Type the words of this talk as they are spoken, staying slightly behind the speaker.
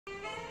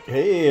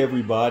Hey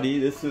everybody,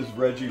 this is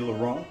Reggie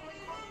Laurent,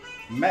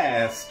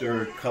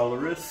 master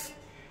colorist,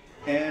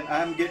 and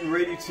I'm getting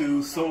ready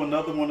to sew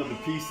another one of the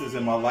pieces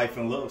in my Life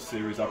and Love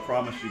series. I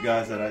promised you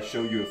guys that I'd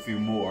show you a few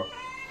more.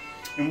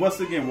 And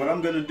once again, what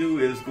I'm going to do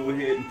is go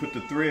ahead and put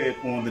the thread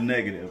on the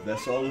negative.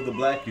 That's all of the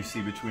black you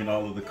see between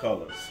all of the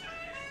colors.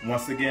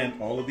 Once again,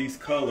 all of these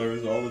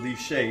colors, all of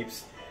these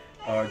shapes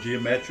are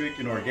geometric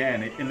and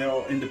organic, and they're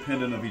all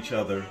independent of each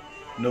other.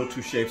 No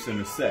two shapes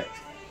intersect.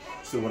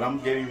 So what I'm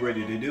getting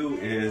ready to do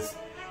is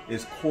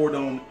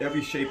cordon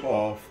every shape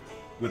off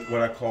with what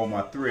I call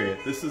my thread.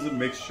 This is a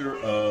mixture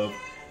of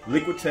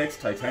Liquitex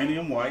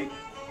titanium white,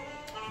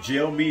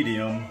 gel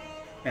medium,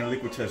 and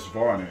Liquitex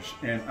varnish.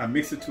 And I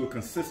mix it to a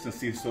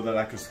consistency so that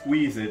I can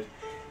squeeze it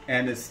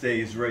and it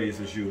stays raised,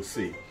 as you'll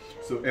see.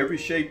 So every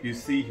shape you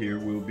see here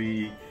will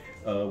be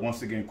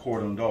once again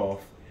cordoned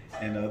off.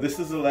 And this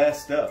is the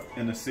last step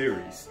in the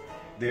series.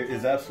 There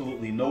is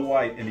absolutely no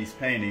white in these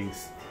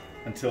paintings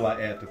until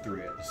I add the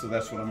thread. So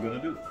that's what I'm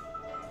going to do.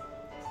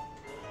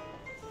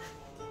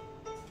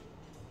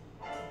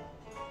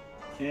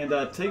 And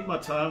I take my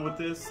time with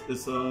this.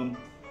 It's you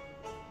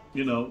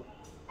know,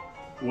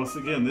 once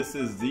again, this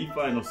is the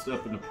final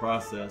step in the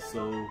process.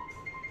 So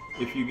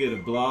if you get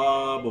a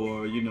glob,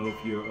 or you know,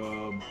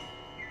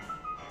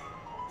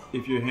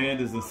 if your hand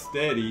isn't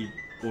steady,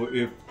 or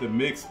if the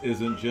mix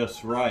isn't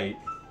just right,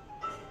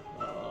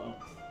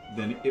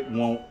 then it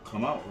won't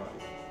come out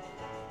right.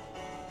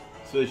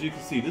 So as you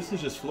can see, this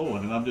is just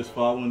flowing and I'm just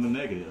following the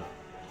negative.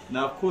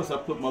 Now of course I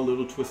put my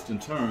little twists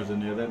and turns in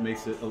there. That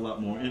makes it a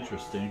lot more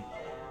interesting.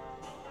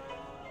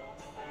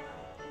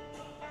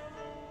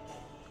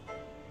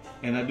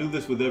 And I do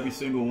this with every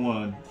single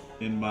one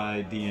in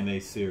my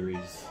DNA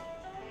series.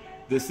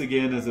 This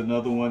again is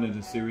another one in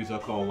the series I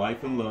call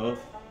Life and Love.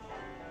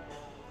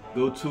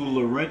 Go to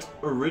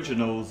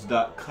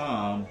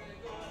laurentoriginals.com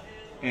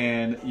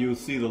and you'll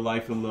see the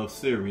Life and Love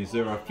series.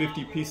 There are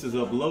 50 pieces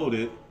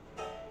uploaded,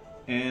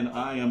 and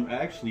I am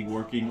actually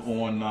working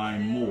on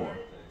 9 more.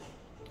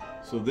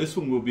 So this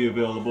one will be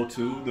available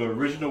too. The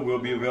original will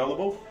be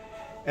available,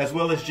 as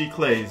well as G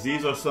Clays.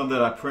 These are some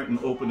that I print in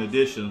open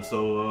edition,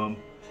 so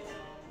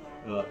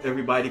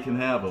everybody can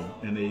have them,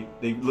 and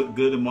they look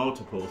good in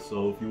multiples.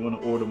 So if you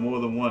want to order more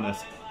than one,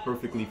 that's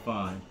perfectly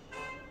fine.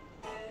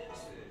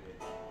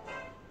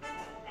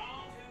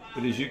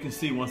 But as you can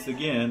see, once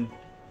again,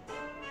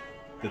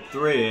 the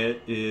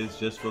thread is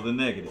just for the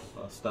negative.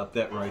 I'll stop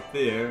that right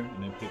there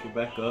and then pick it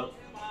back up,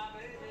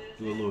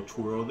 do a little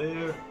twirl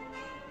there,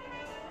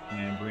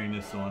 and bring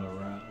this on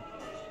around.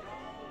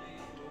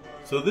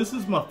 So this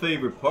is my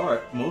favorite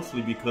part,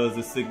 mostly because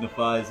it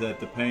signifies that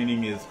the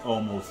painting is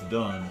almost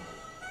done.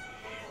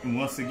 And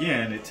once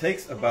again, it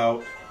takes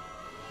about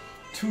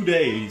 2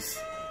 days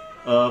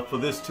for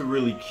this to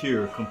really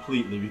cure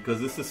completely,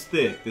 because this is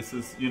thick. This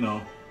is, you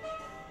know,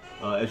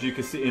 as you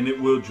can see, and it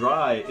will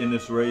dry in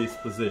this raised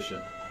position.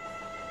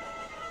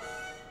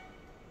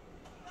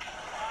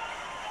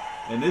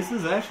 And this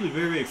is actually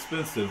very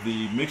expensive.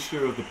 The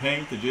mixture of the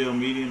paint, the gel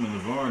medium, and the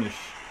varnish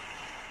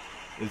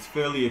is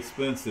fairly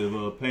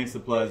expensive. Paint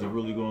supplies are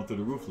really going through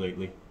the roof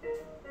lately.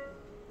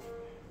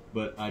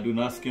 But I do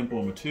not skimp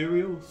on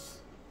materials,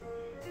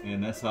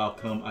 and that's how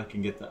come I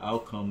can get the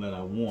outcome that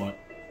I want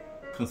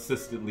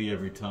consistently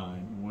every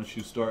time. Once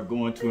you start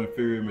going to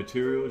inferior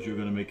materials, you're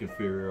going to make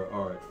inferior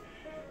art.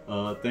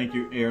 Thank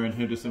you, Aaron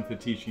Henderson, for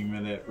teaching me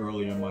that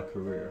early in my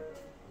career.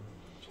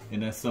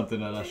 And that's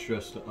something that I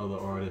stress to other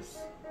artists.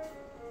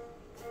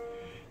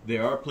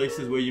 There are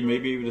places where you may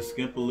be able to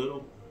skimp a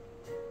little.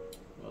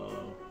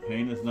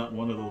 Paint is not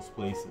one of those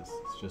places.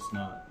 It's just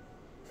not.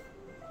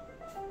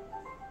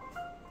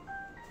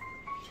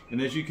 And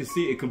as you can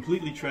see, it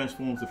completely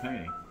transforms the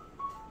painting.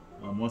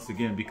 Once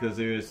again, because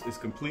it's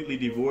completely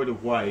devoid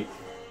of white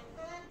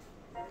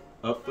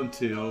up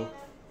until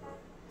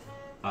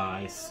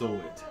I sew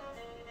it.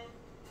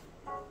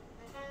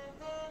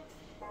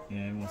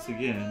 And once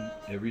again,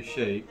 every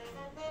shape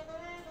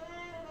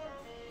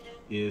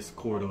is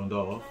cordoned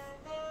off.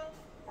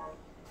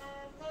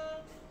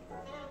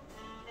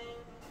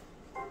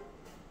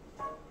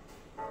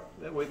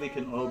 That way they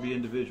can all be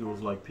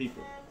individuals like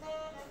people.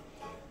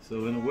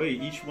 So in a way,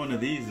 each one of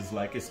these is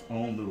like its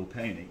own little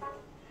painting.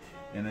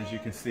 And as you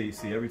can see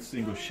every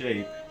single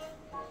shape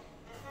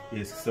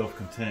is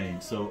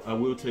self-contained. So I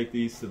will take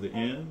these to the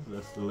end.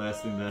 That's the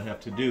last thing that I have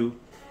to do.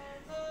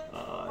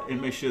 And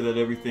make sure that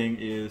everything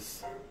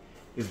is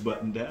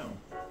buttoned down.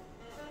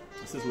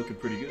 This is looking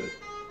pretty good.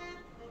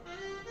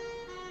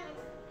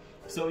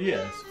 So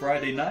yes,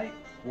 Friday night,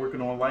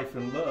 working on Life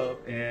and Love,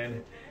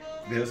 and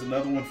there's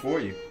another one for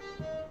you.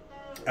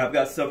 I've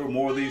got several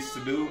more of these to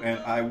do, and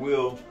I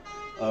will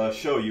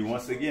show you.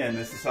 Once again,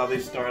 this is how they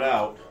start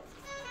out.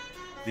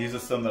 These are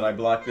some that I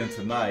blocked in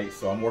tonight,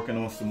 so I'm working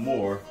on some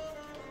more,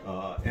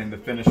 and the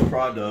finished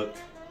product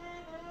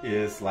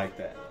is like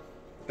that.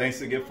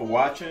 Thanks again for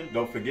watching.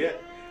 Don't forget,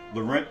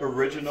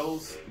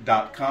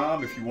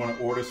 laurentoriginals.com if you want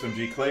to order some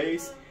G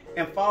Clays,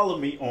 and follow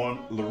me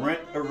on Laurent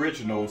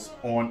Originals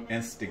on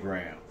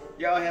Instagram.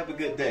 Y'all have a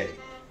good day.